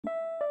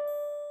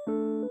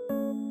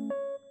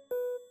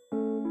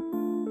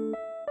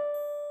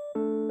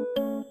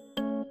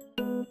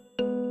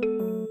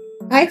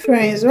Hi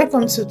friends,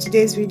 welcome to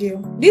today's video.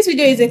 This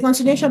video is a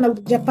continuation of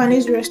the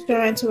Japanese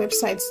restaurant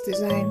website's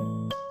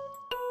design.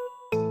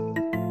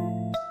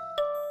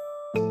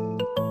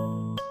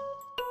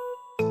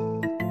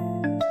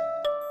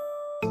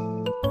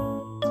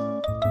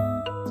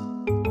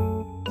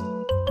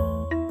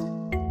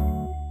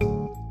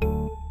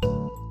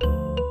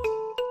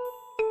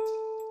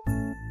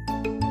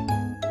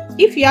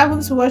 If you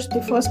haven't watched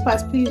the first part,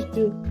 please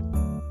do.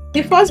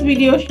 The first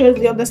video shows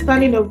the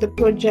understanding of the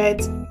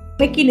project,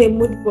 making a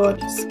mood board,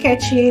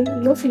 sketching,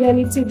 low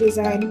fidelity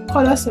design,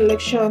 color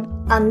selection,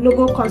 and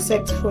logo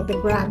concept for the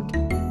brand.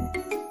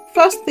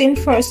 First thing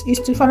first is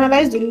to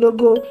finalize the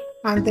logo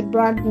and the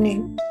brand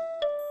name.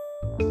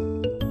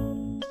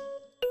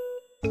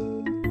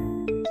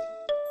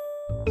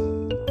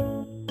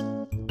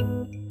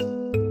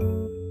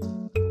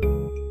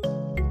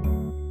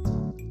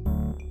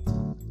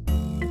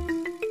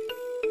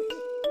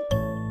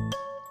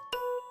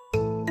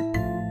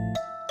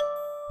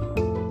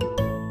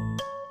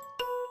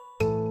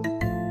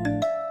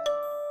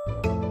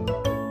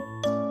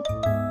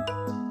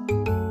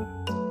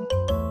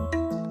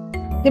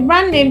 The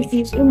brand name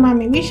is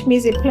umami, which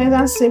means a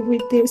pleasant savory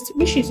taste,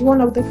 which is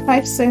one of the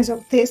 5 senses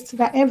of taste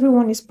that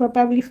everyone is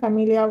probably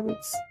familiar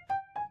with.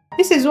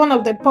 This is one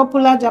of the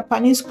popular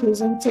Japanese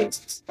cuisine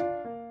tastes.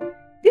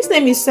 This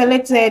name is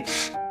selected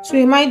to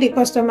remind the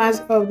customers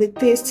of the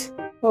taste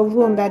of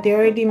home that they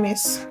already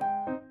miss.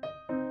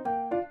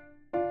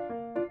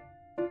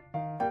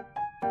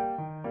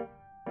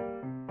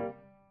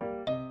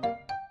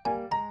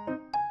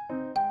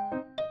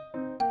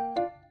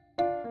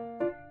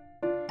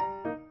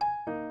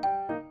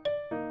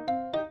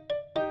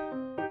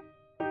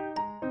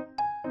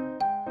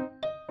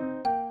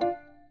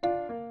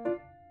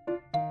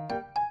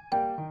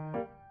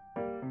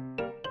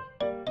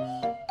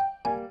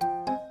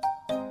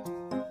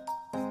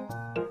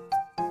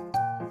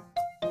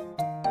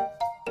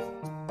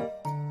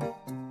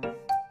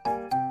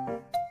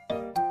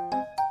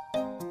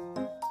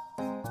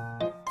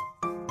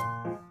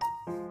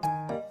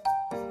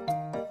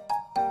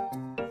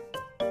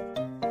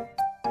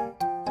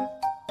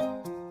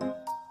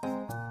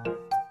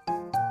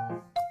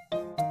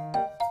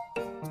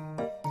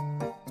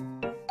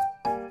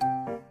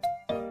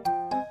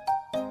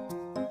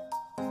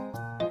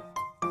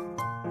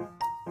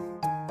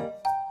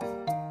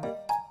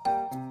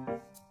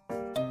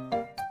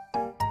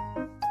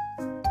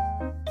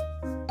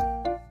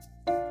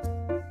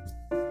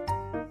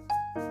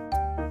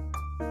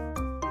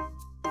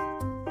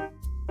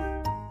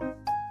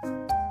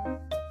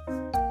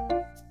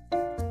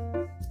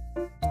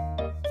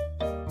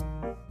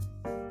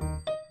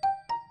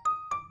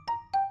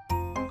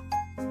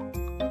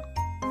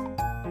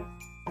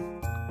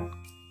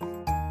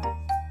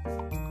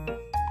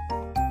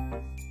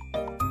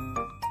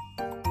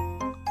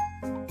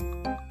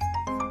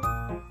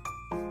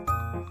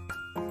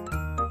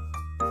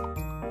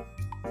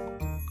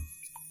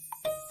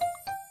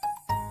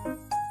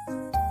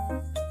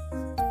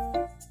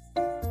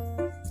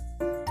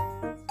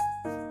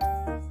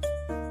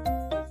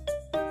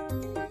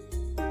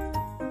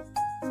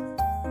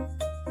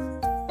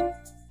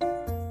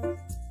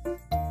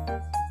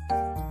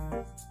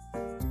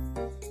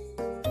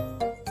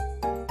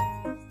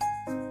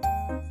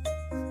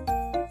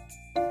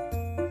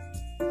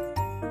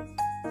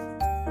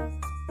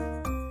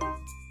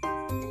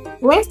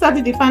 When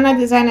starting the final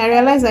design, I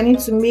realized I need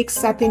to make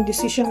certain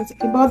decisions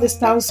about the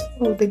styles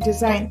of the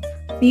design,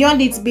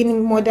 beyond it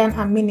being modern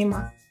and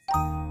minimal.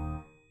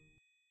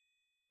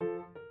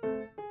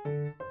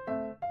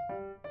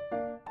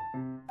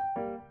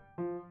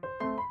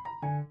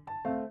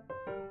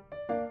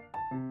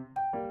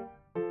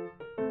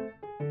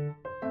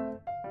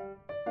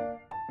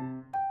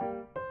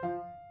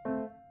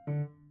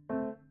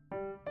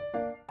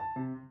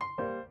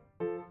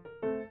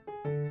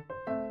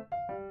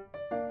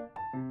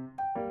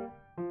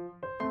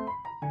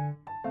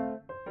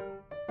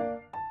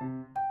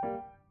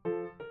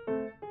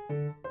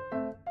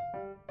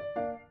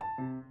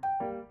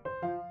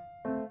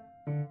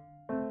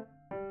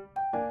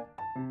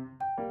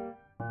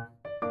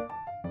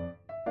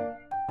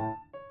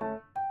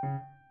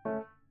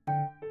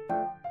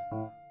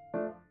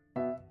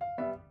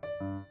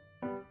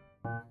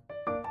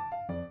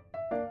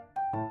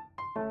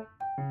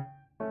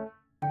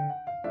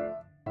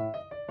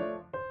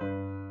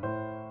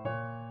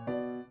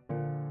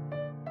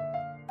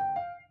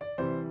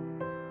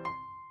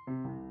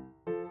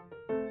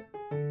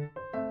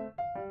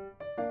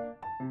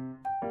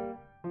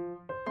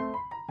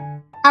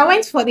 I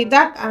went for the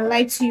dark and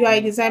light UI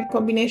design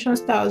combination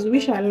styles,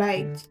 which I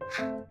liked.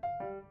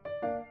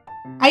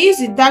 I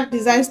used the dark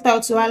design style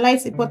to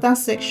highlight important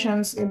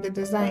sections in the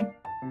design.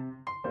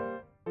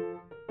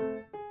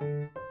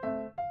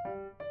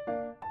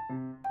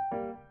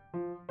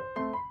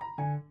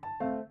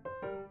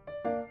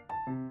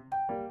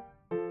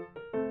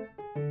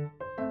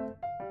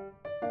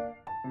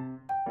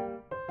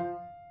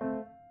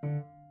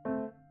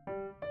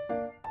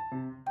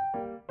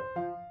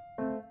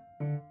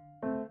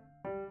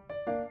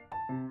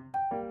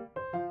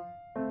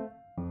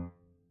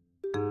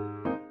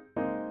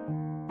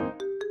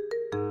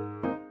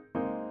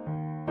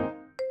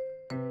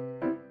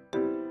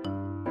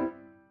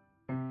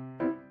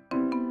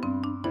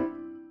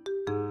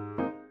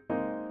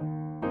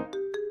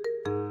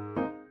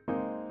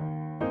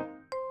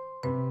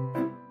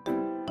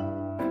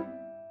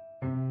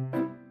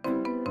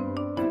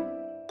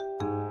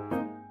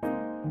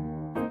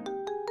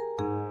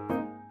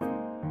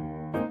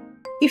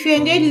 If you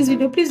enjoyed this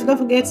video, please don't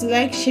forget to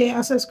like, share,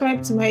 and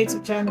subscribe to my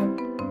YouTube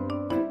channel.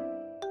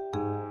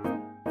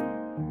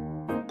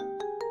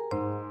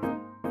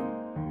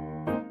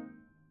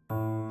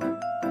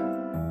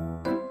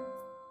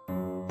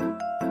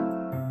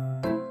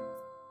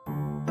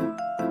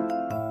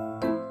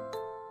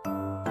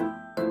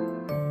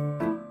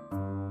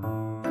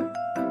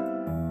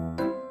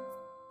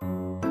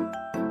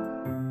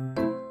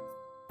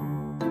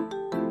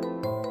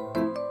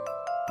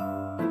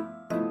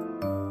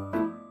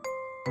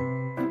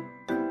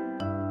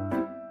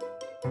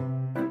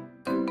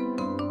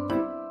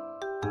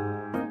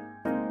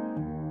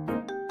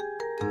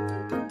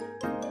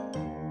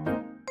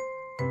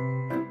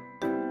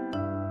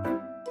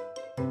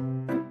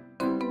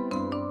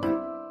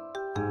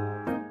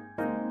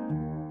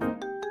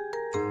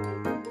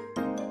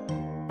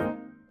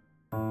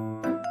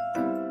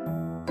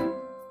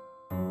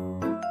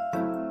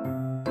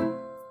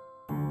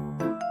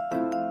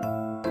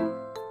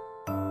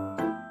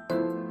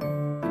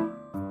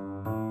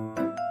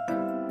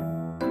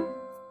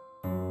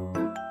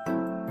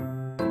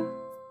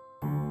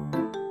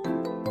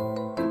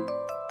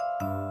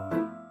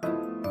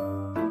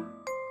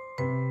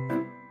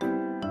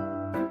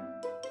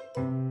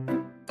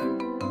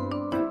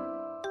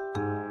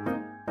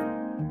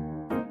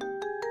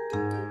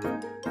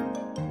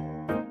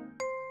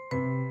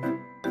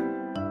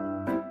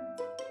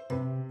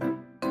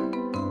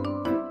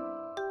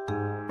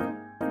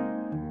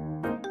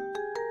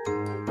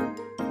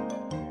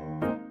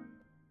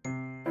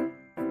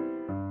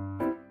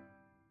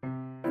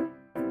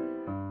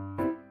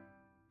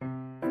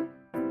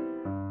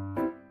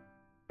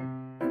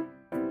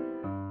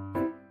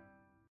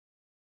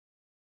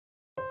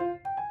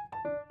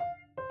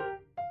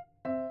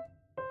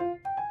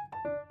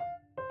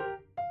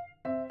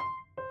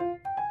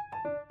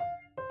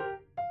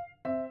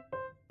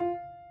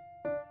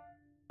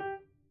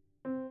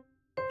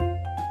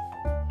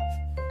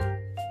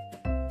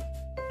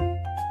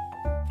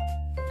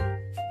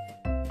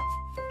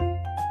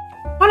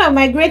 One of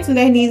my great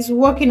learnings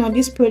working on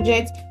this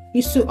project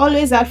is to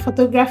always add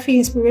photography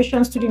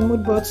inspirations to the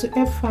mood board to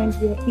help find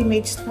your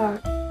image style.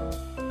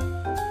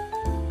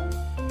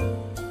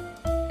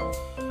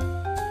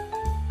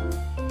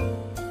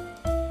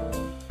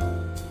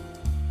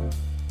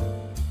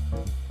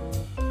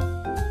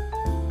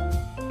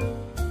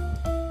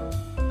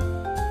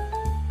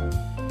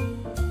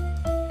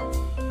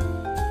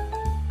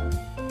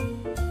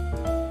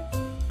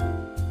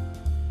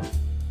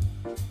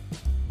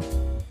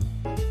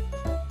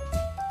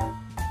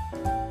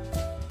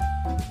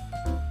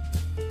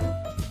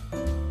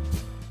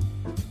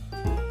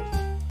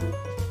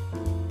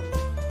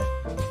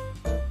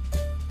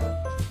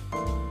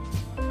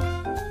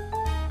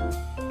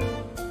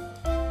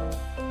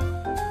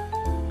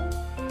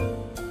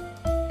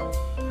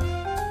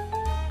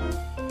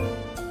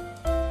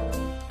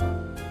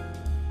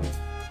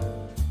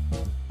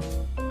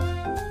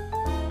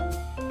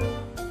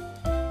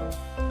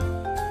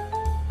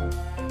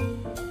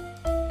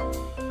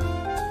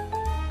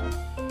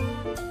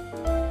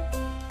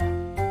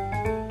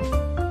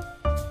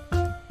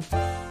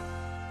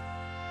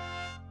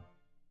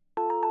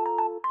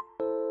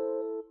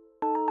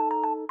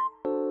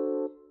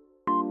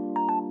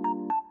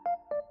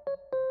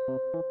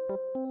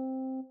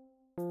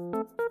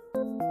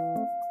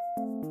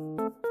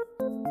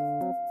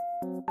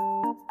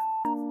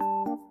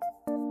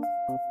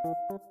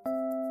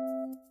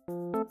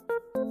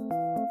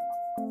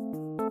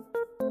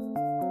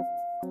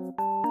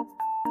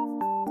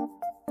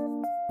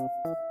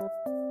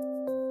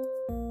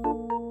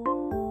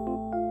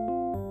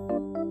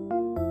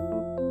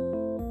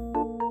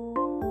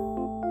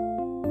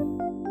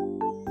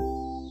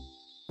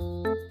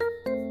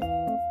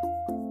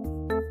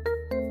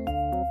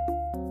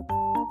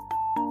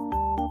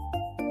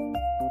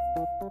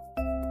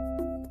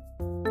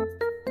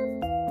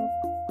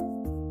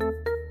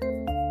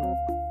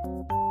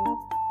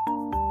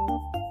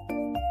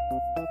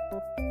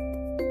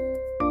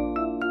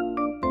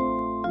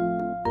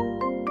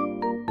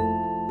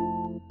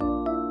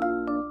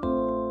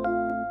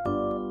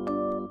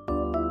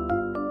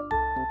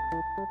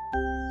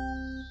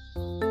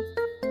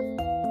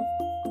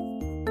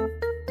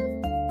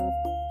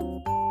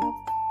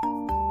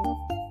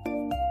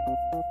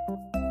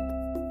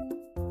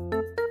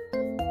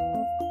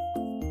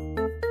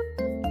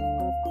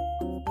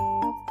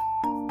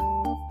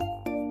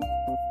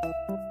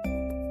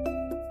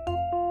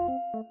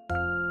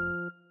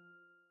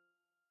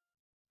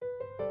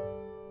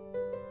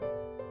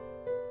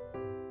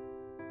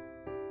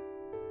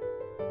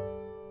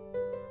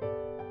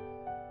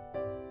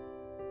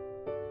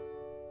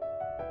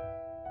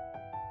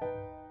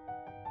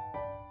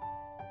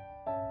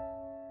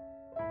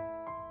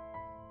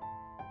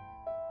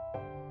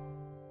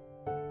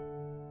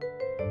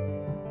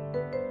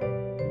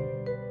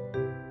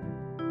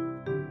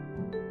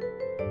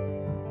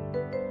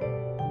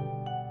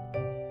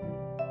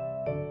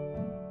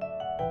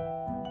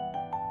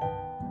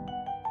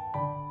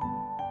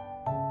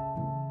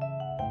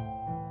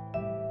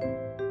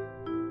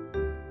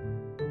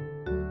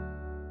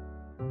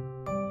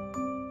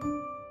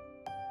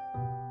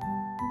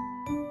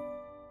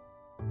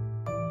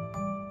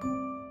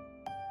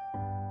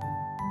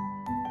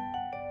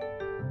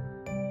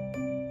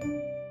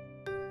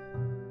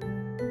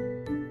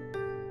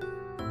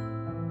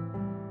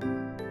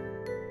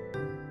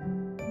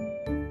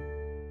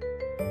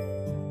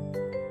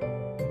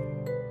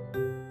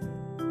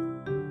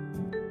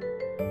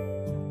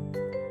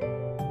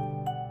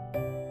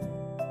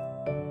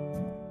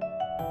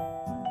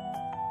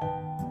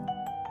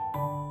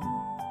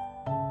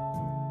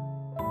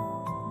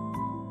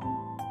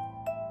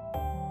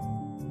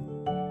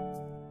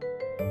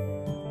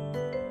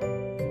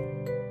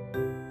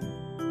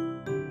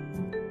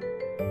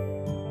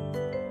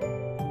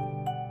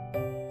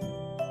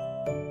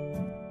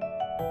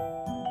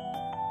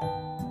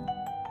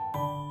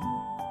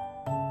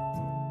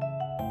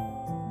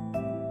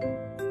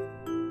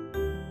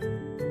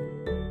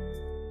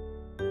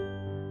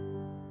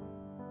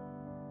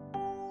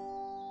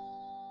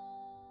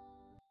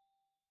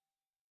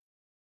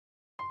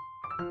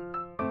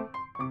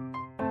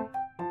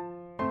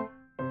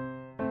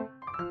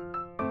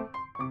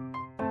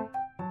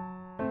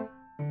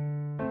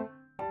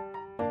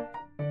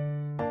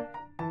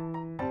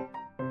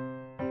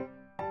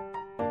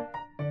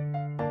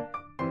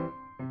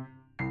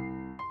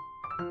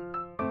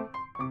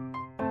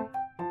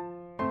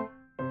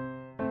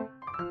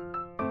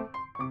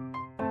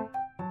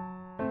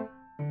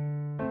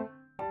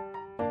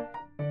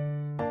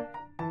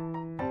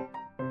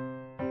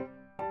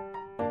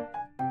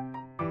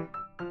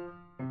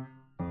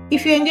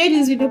 If you enjoyed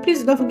this video,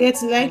 please don't forget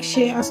to like,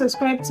 share and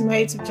subscribe to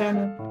my YouTube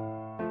channel.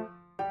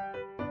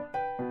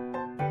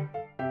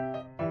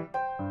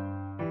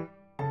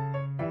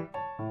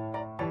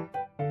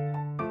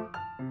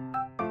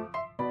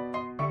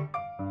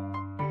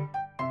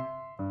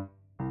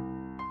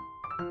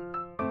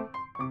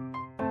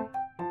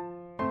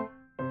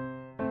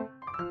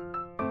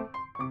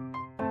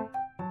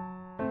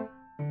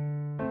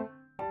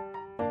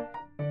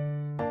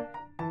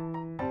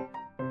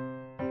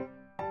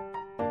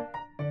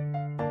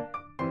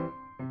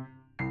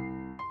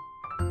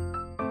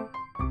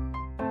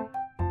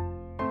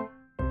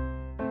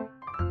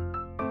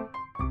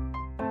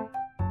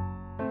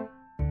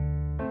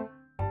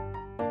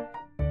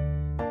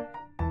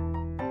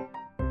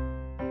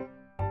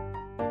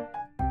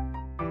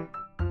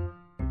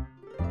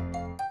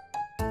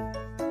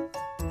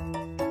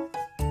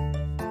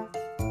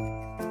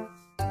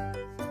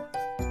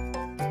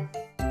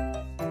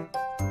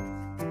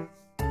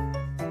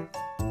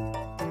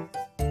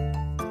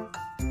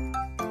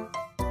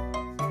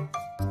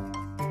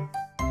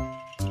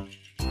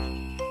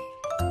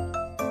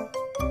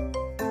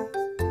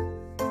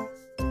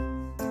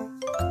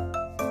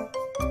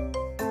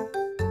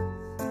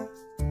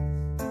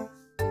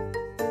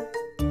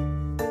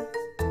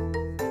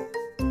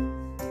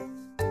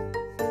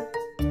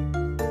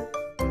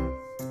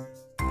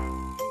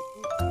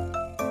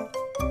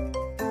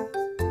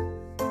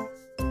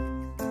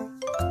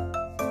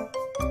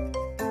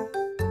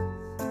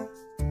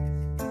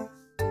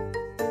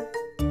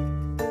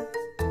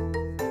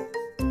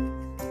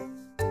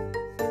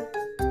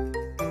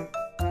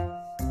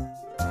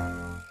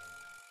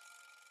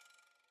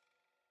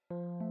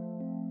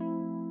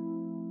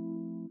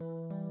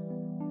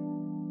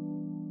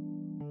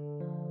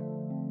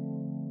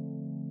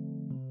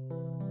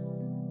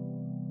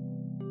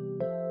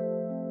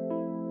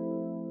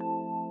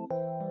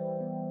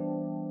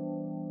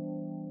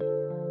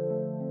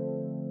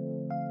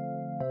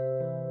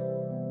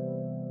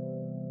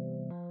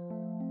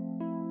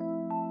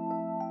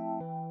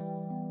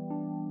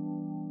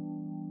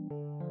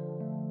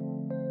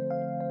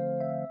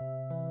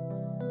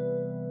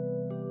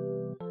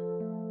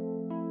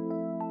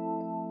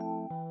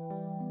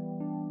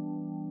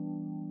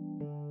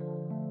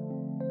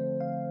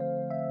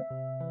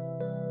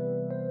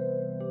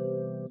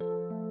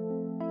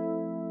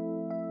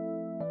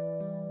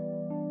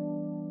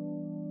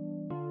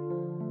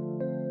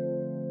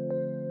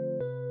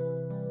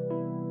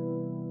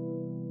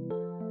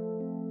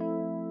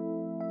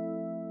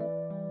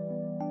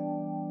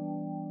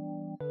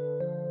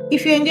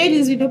 If you enjoyed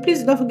this video,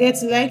 please don't forget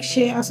to like,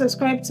 share and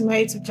subscribe to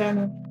my YouTube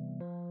channel.